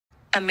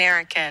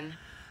American.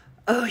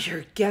 Oh,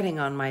 you're getting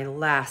on my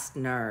last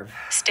nerve.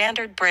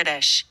 Standard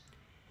British.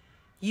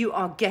 You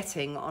are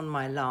getting on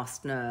my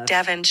last nerve.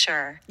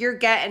 Devonshire. You're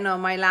getting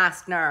on my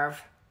last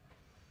nerve.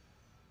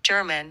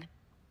 German.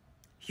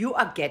 You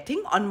are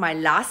getting on my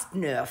last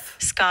nerve.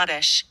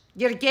 Scottish.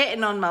 You're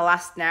getting on my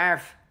last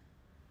nerve.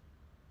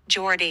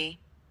 Geordie.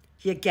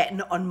 You're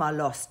getting on my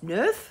last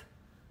nerve.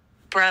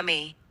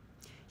 Brummie.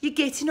 You're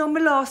getting on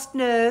my last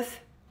nerve.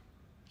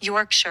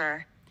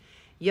 Yorkshire.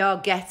 You're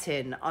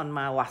getting on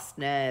my last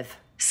nerve.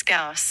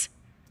 Scouse.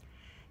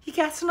 You're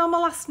getting on my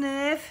last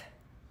nerve.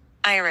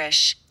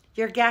 Irish.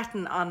 You're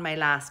getting on my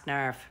last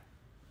nerve.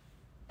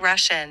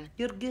 Russian.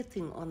 You're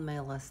getting on my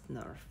last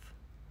nerve.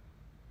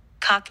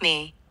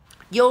 Cockney.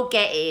 You're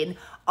getting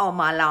on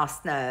my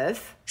last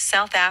nerve.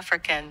 South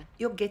African.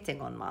 You're getting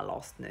on my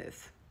last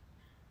nerve.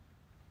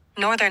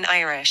 Northern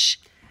Irish.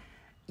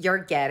 You're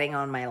getting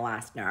on my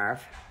last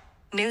nerve.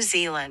 New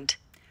Zealand.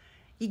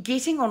 You're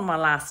getting on my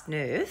last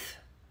nerve.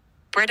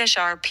 British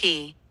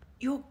RP.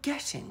 You're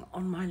getting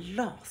on my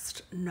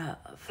last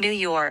nerve. New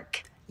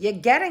York. You're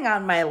getting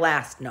on my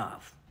last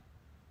nerve.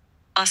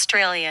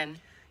 Australian.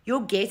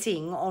 You're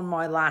getting on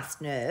my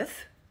last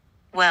nerve.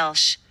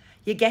 Welsh.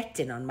 You're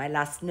getting on my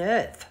last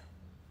nerve.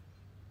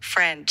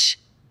 French.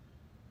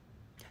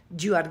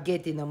 You are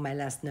getting on my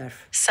last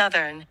nerve.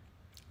 Southern.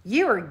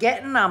 You are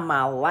getting on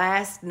my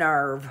last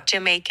nerve.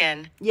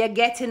 Jamaican. You're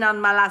getting on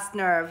my last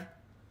nerve.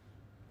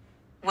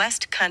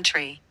 West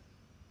Country.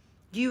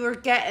 You are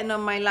getting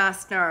on my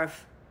last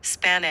nerve.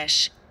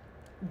 Spanish.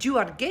 You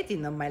are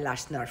getting on my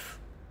last nerve.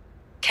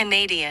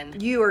 Canadian.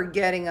 You are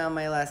getting on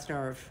my last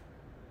nerve.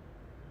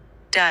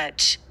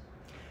 Dutch.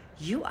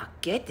 You are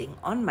getting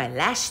on my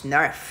last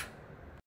nerve.